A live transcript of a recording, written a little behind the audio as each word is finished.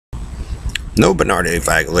No, Bernard, if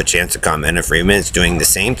I get a chance to comment, and Freeman is doing the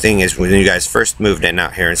same thing as when you guys first moved in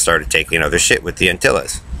out here and started taking other shit with the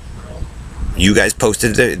Antillas. You guys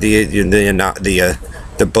posted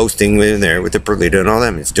the boasting in there with the Perlita and all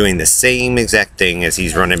them. It's doing the same exact thing as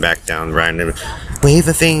he's running back down, running. Wave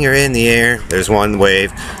a finger in the air. There's one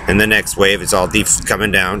wave, and the next wave it's all deep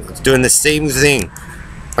coming down. It's doing the same thing.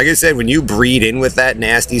 Like I said, when you breed in with that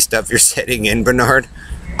nasty stuff you're setting in, Bernard,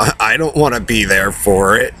 I don't want to be there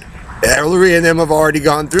for it. Ellery and them have already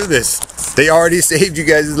gone through this. They already saved you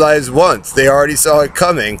guys' lives once. They already saw it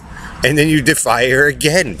coming. And then you defy her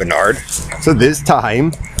again, Bernard. So this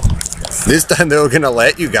time they're going to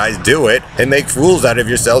let you guys do it and make fools out of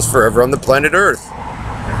yourselves forever on the planet Earth.